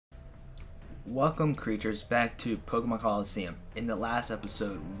Welcome, creatures, back to Pokemon Colosseum. In the last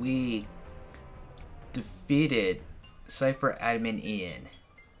episode, we defeated Cypher Admin Ian.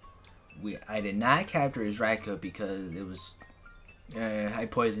 I did not capture his Raikou because it was I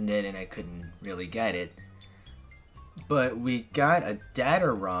poisoned it and I couldn't really get it. But we got a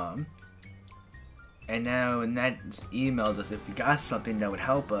data ROM, and now Nat emailed us if we got something that would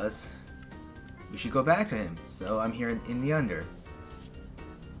help us, we should go back to him. So I'm here in the under.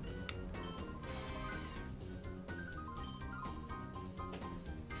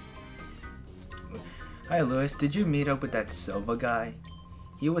 Hi Lewis, did you meet up with that Silva guy?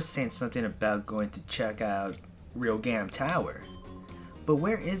 He was saying something about going to check out Real Gam Tower. But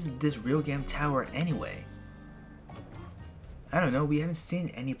where is this Real Gam Tower anyway? I don't know, we haven't seen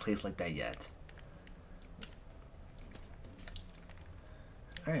any place like that yet.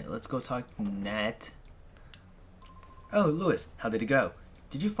 Alright, let's go talk to Nat. Oh, Lewis, how did it go?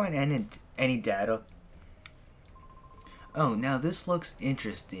 Did you find any data? Oh, now this looks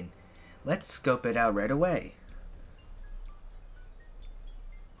interesting. Let's scope it out right away.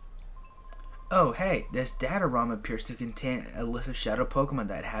 Oh hey, this data ROM appears to contain a list of shadow Pokemon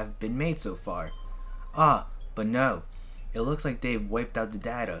that have been made so far. Ah, but no. It looks like they've wiped out the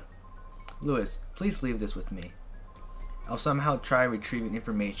data. Lewis, please leave this with me. I'll somehow try retrieving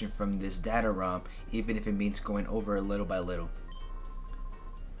information from this data ROM, even if it means going over it little by little.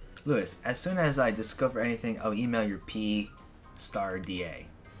 Lewis, as soon as I discover anything, I'll email your P*DA.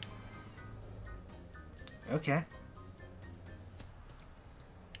 Okay.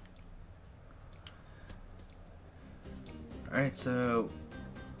 Alright, so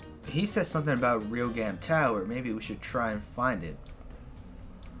he said something about Real Gam Tower. Maybe we should try and find it.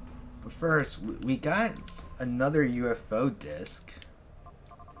 But first, we got another UFO disc.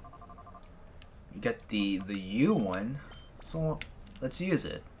 We got the U one, so let's use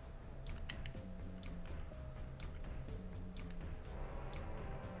it.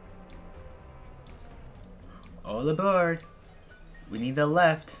 All aboard! We need the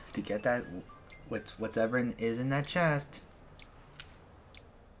left to get that whatever is in that chest.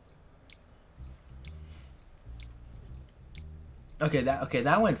 Okay,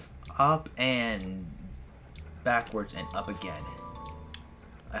 that went up and backwards and up again.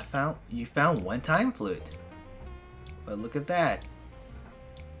 You found one time flute. But look at that.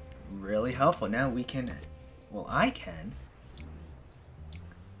 Really helpful. Now we can, well, I can.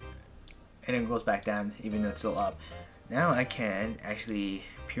 And it goes back down even though it's still up. Now I can actually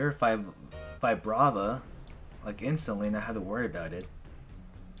purify Vibrava like instantly, not have to worry about it.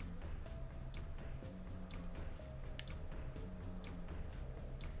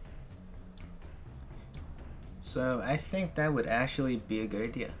 So I think that would actually be a good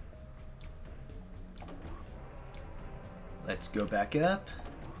idea. Let's go back up.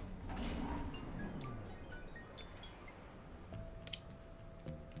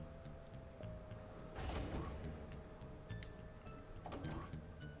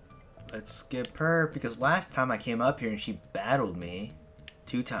 Let's skip her because last time I came up here and she battled me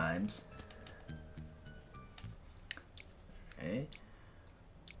 2 times. Okay.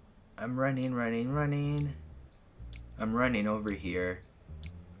 I'm running. I'm running over here.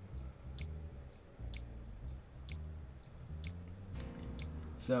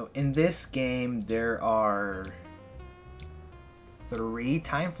 So in this game there are 3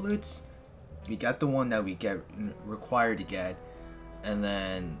 time flutes. We got the one that we required to get, and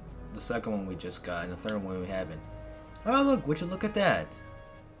then the second one we just got, and the third one we haven't. Oh look, would you look at that?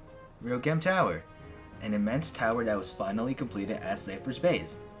 Real Gam Tower. An immense tower that was finally completed at Cypher's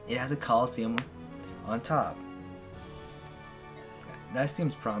base. It has a Colosseum on top. That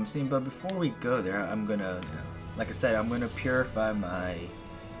seems promising, but before we go there, I'm gonna, like I said, I'm gonna purify my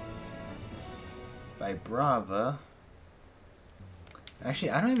Vibrava. Actually,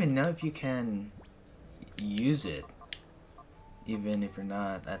 I don't even know if you can use it, even if you're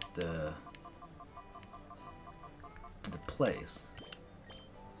not at the place.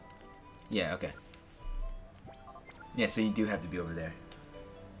 Yeah, okay. Yeah, so you do have to be over there.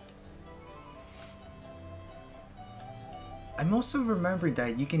 I'm also remembering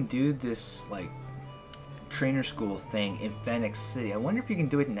that you can do this like trainer school thing in Phoenix City. I wonder if you can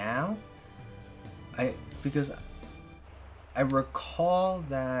do it now. Because I recall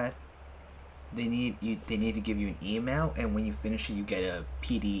that they need to give you an email, and when you finish it you get a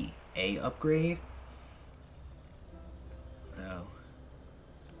PDA upgrade. Oh.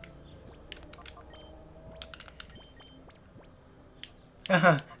 If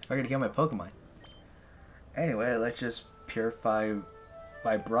I could kill my Pokemon. Anyway, let's just purify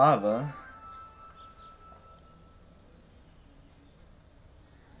Vibrava.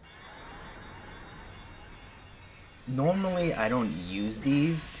 Normally, I don't use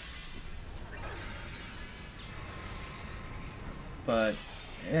these, but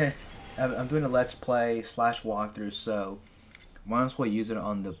I'm doing a Let's Play / walkthrough, so might as well use it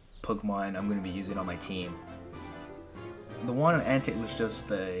on the Pokemon I'm going to be using on my team. The one on Entei was just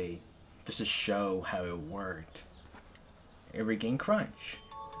to show how it worked. It regained Crunch.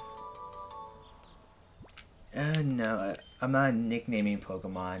 No, I'm not nicknaming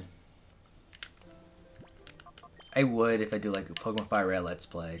Pokemon. I would if I do like a Pokemon Fire Red Let's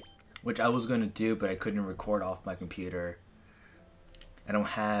Play, which I was going to do, but I couldn't record off my computer. I don't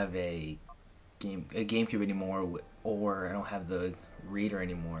have a GameCube anymore, or I don't have the reader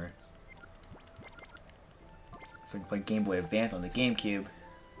anymore. So I can play Game Boy Advance on the GameCube.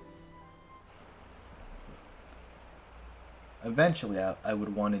 Eventually, I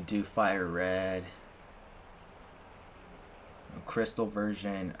would want to do Fire Red, Crystal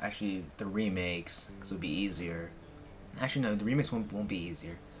version. Actually, the remakes, because it would be easier. Actually, no, the remakes won't be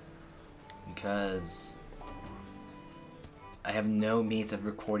easier because I have no means of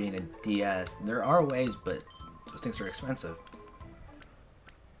recording a DS. There are ways, but those things are expensive.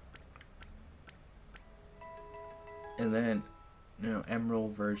 And then,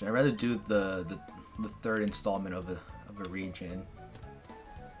 Emerald version. I'd rather do the third installment of a region.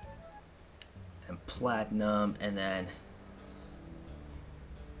 And Platinum, and then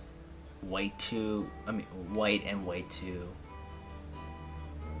White and White 2.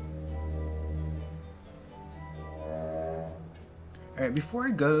 Alright, before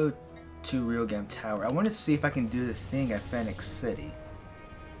I go to Real Game Tower, I want to see if I can do the thing at Phoenix City.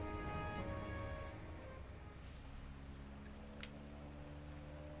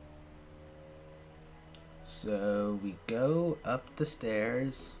 So we go up the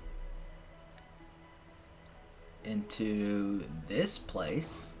stairs into this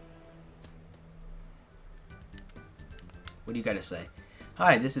place. What do you gotta say?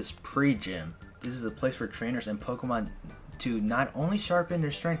 Hi, this is Pre-Gym. This is a place for trainers and Pokemon to not only sharpen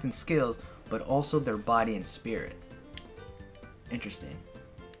their strength and skills, but also their body and spirit. Interesting.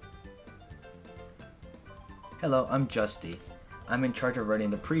 Hello, I'm Justy. I'm in charge of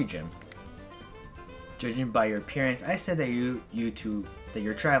running the Pre-Gym. Judging by your appearance, I said that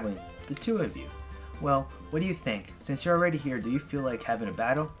you're traveling, the two of you. Well, what do you think? Since you're already here, do you feel like having a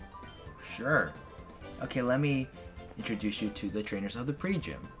battle? Sure. Okay, let me introduce you to the trainers of the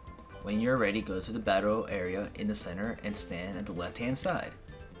Pre-Gym. When you're ready, go to the battle area in the center and stand at the left-hand side.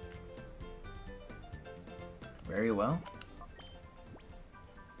 Very well.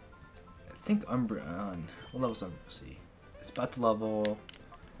 I think Umbreon. What level's Umbreon? See. It's about to level.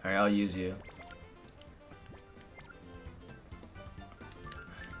 Alright, I'll use you.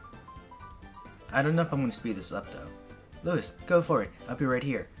 I don't know if I'm going to speed this up though. Lewis, go for it. I'll be right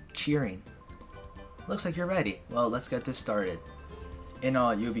here, cheering. Looks like you're ready. Well, let's get this started. In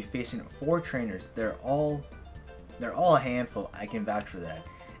all, you'll be facing 4 trainers. They're all a handful. I can vouch for that.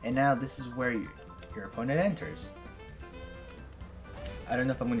 And now this is where your opponent enters. I don't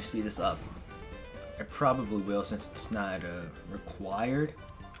know if I'm going to speed this up. I probably will since it's not required.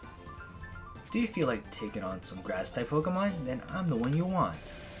 Do you feel like taking on some grass type Pokemon? Then I'm the one you want.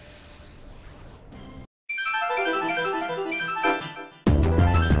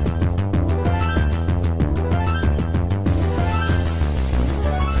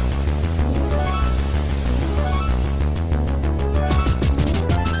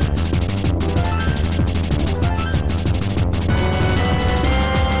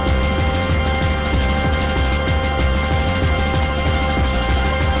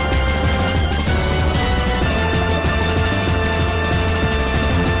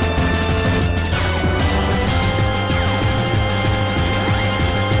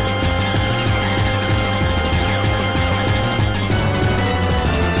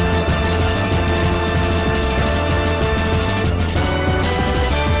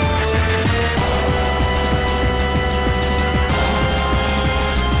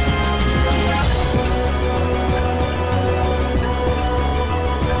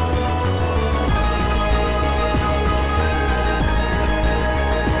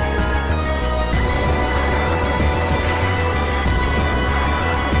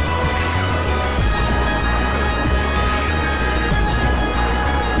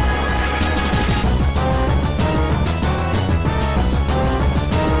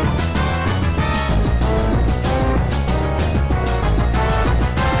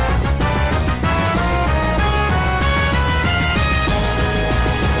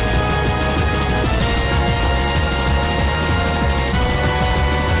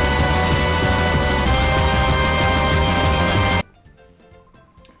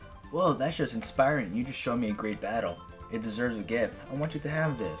 Whoa, that's just inspiring. You just showed me a great battle. It deserves a gift. I want you to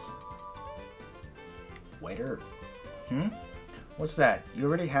have this. Waiter. What's that? You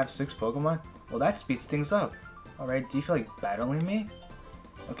already have 6 Pokemon? Well, that speeds things up. Alright, do you feel like battling me?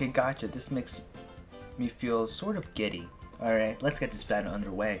 Okay, gotcha. This makes me feel sort of giddy. Alright, let's get this battle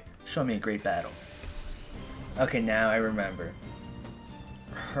underway. Show me a great battle. Okay, now I remember.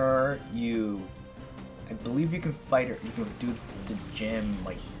 I believe you can fight her. You can do the gym,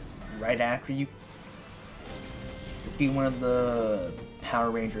 like, right after you defeat one of the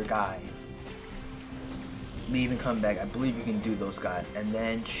Power Ranger guys. Leave and come back. I believe you can do those guys. And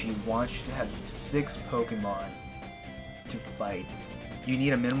then she wants you to have 6 Pokemon to fight. You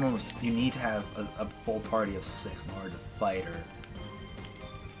need a minimum of, you need to have a full party of 6 in order to fight her.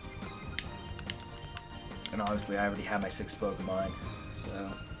 And obviously I already have my 6 Pokemon,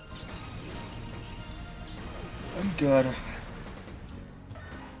 so I'm good.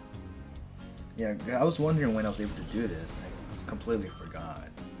 Yeah, I was wondering when I was able to do this. I completely forgot.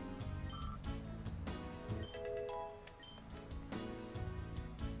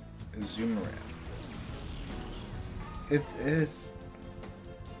 Zoomerang. It's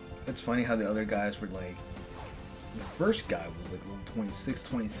funny how the other guys were like, the first guy was like level 26,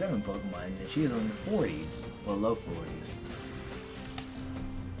 27 Pokemon, and she is under 40, well, low 40s.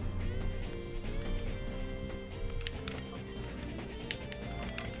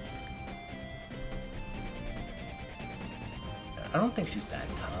 I don't think she's that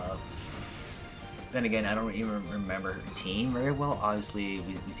tough. Then again, I don't even remember her team very well. Obviously,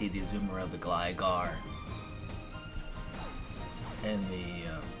 we see the Azumarill, the Gligar, and the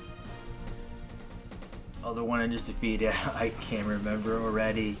other one I just defeated. I can't remember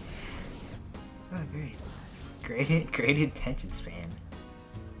already. Oh, great attention span.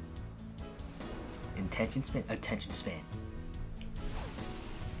 Attention span.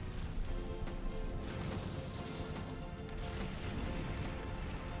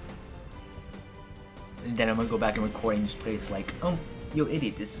 And then I'm gonna go back and record and just play this like, oh, yo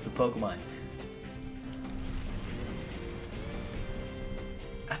idiot, this is the Pokemon.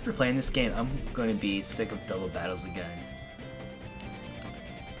 After playing this game, I'm gonna be sick of double battles again.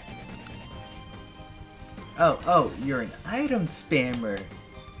 Oh, you're an item spammer.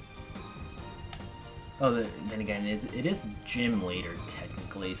 Oh, then again, it is gym leader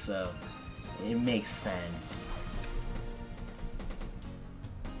technically, so it makes sense.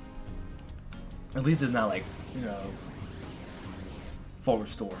 At least it's not like, you know, full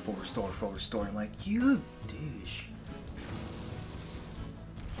restore. I'm like, you douche.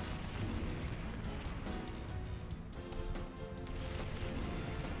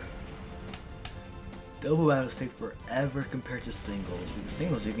 Double battles take forever compared to singles. Because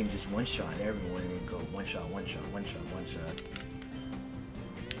singles, you can just one-shot everyone and go one-shot.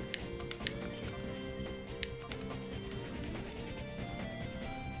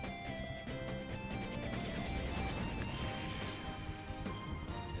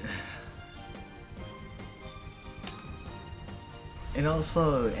 And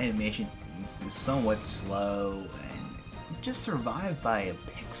also, animation is somewhat slow and just survived by a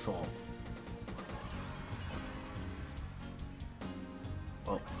pixel.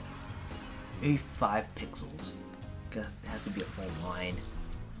 Well, maybe 5 pixels, because it has to be a full line.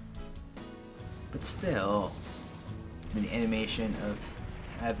 But still, the animation of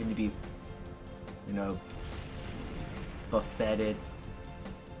having to be, you know, buffeted,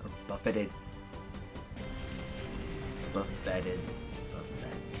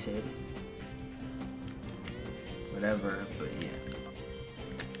 whatever, but yeah.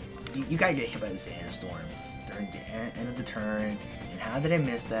 You gotta get hit by the sandstorm during the end of the turn, and how did I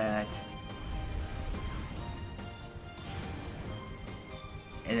miss that?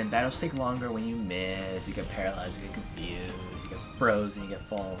 And then battles take longer when you miss, you get paralyzed, you get confused, you get frozen, you get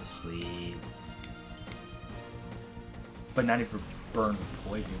fall asleep. But not if you're burned with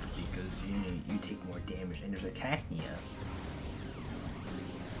poison, because you take more damage, and there's a Cacnea.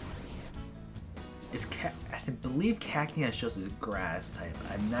 I believe Cacnea is just a grass type.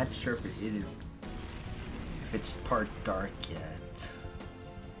 I'm not sure if it's part dark yet.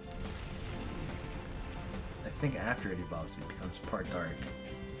 I think after it evolves, it becomes part dark.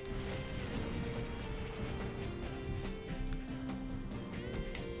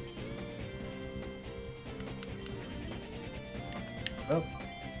 Oh,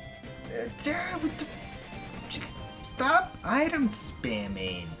 with the stop item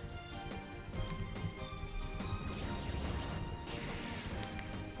spamming.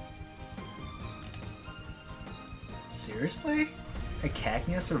 Seriously? A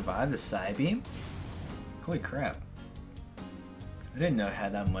Cacnea survived the Psybeam? Holy crap. I didn't know it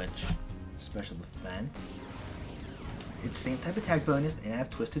had that much special defense. It's the same type of attack bonus, and I have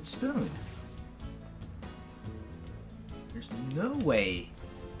Twisted Spoon. There's no way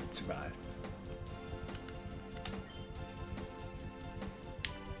to survive.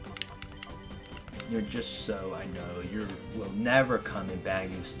 You're just so, I know, you will never come in back,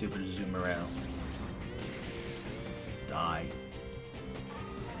 you stupid Zoomerell. Die.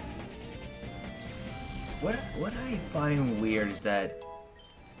 What I find weird is that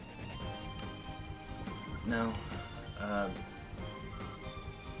the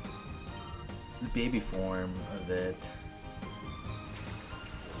baby form of it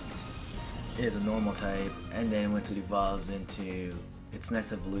is a normal type, and then once it evolves into its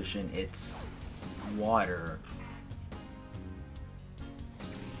next evolution, it's water.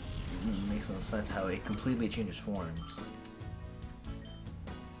 It makes no sense how it completely changes forms.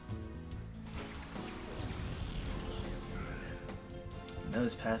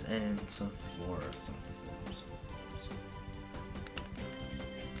 Nose pass and some flora,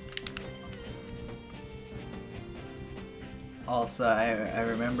 Also, I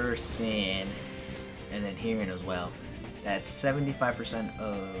remember seeing, and then hearing as well, that 75%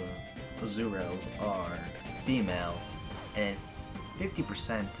 of Azurels are female, and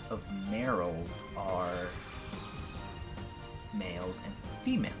 50% of Merrills are males and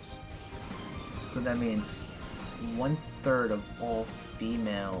females. So that means 1/3 of all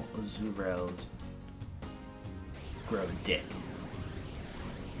female Azurels grow a dick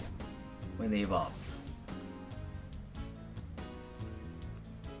when they evolve.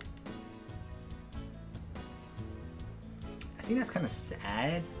 I think that's kind of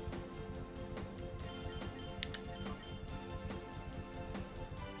sad.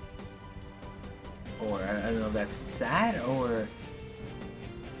 Or I don't know if that's sad or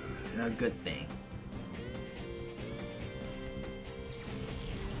a good thing.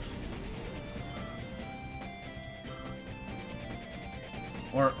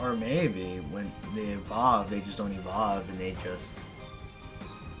 Or maybe when they evolve, they just don't evolve and they just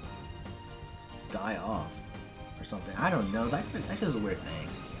die off or something. I don't know. That's just a weird thing.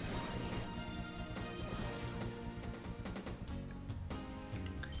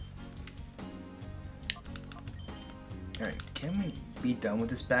 Alright, can we be done with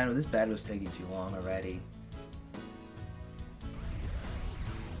this battle? This battle is taking too long already.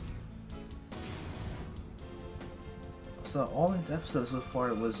 So all in this episode so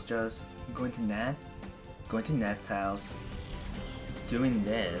far was just going to Nat's house, doing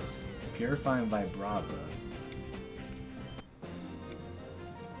this, purifying Vibrava.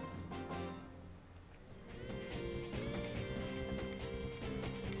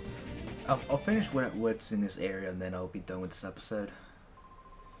 I'll finish what's in this area and then I'll be done with this episode.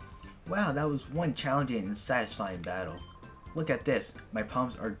 Wow, that was one challenging and satisfying battle. Look at this, my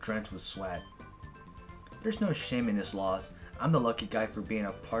palms are drenched with sweat. There's no shame in this loss. I'm the lucky guy for being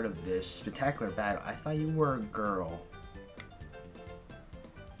a part of this spectacular battle. I thought you were a girl.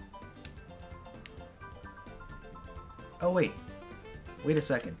 Oh wait a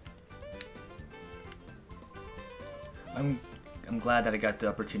second. I'm glad that I got the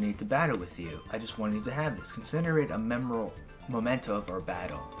opportunity to battle with you. I just wanted to have this. Consider it a memorable memento of our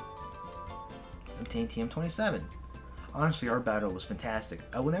battle. Obtain TM27. Honestly, our battle was fantastic.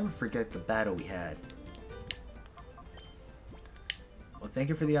 I will never forget the battle we had. Well, thank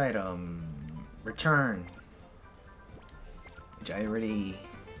you for the item. Return. Which I already...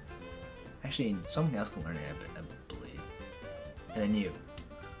 Actually, someone else can learn it, I believe. And then you.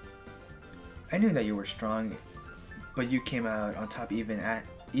 I knew that you were strong, but you came out on top even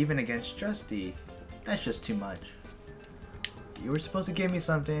against Justy. That's just too much. You were supposed to give me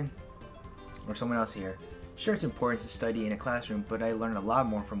something. Or someone else here. Sure, it's important to study in a classroom, but I learned a lot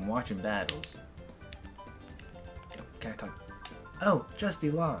more from watching battles. Can I talk? Oh,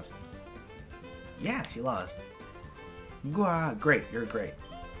 Justy lost. Yeah, she lost. Gwah, great, you're great.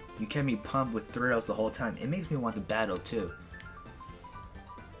 You kept me pumped with thrills the whole time. It makes me want to battle too.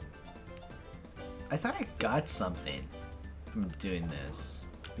 I thought I got something from doing this.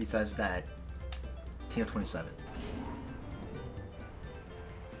 Besides that, TM27.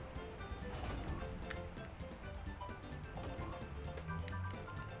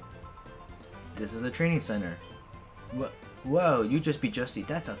 This is a training center. Whoa, you just beat Justy.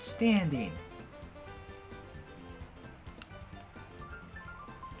 That's outstanding.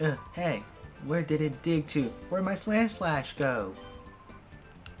 Hey, where did it dig to? Where'd my slash go?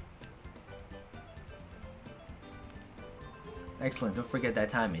 Excellent, don't forget that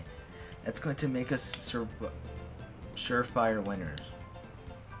timing. That's going to make us surefire winners.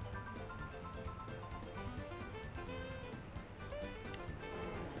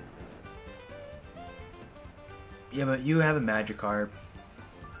 Yeah, but you have a Magikarp.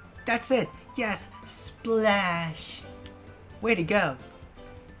 That's it! Yes! Splash! Way to go!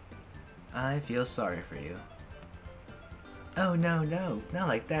 I feel sorry for you. Oh no, no, not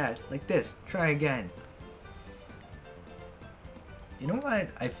like that. Like this. Try again. You know what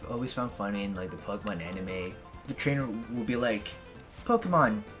I've always found funny in like the Pokemon anime? The trainer will be like,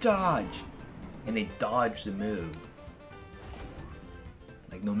 Pokemon, dodge! And they dodge the move.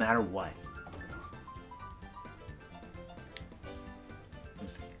 Like no matter what.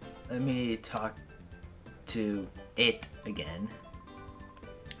 Let me talk to it again.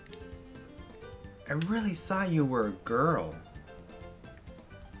 I really thought you were a girl.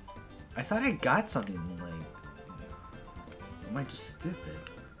 I thought I got something like... Am I just stupid?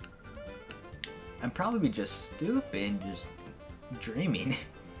 I'm probably just stupid and just dreaming.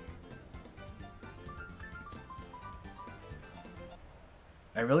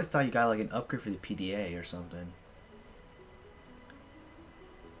 I really thought you got like an upgrade for the PDA or something.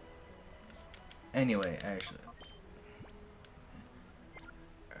 Anyway, actually...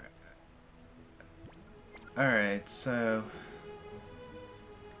 Alright, so...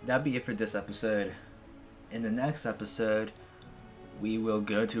 that'll be it for this episode. In the next episode, we will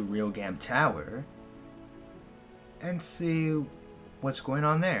go to Real Gam Tower and see what's going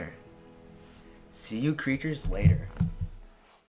on there. See you creatures later.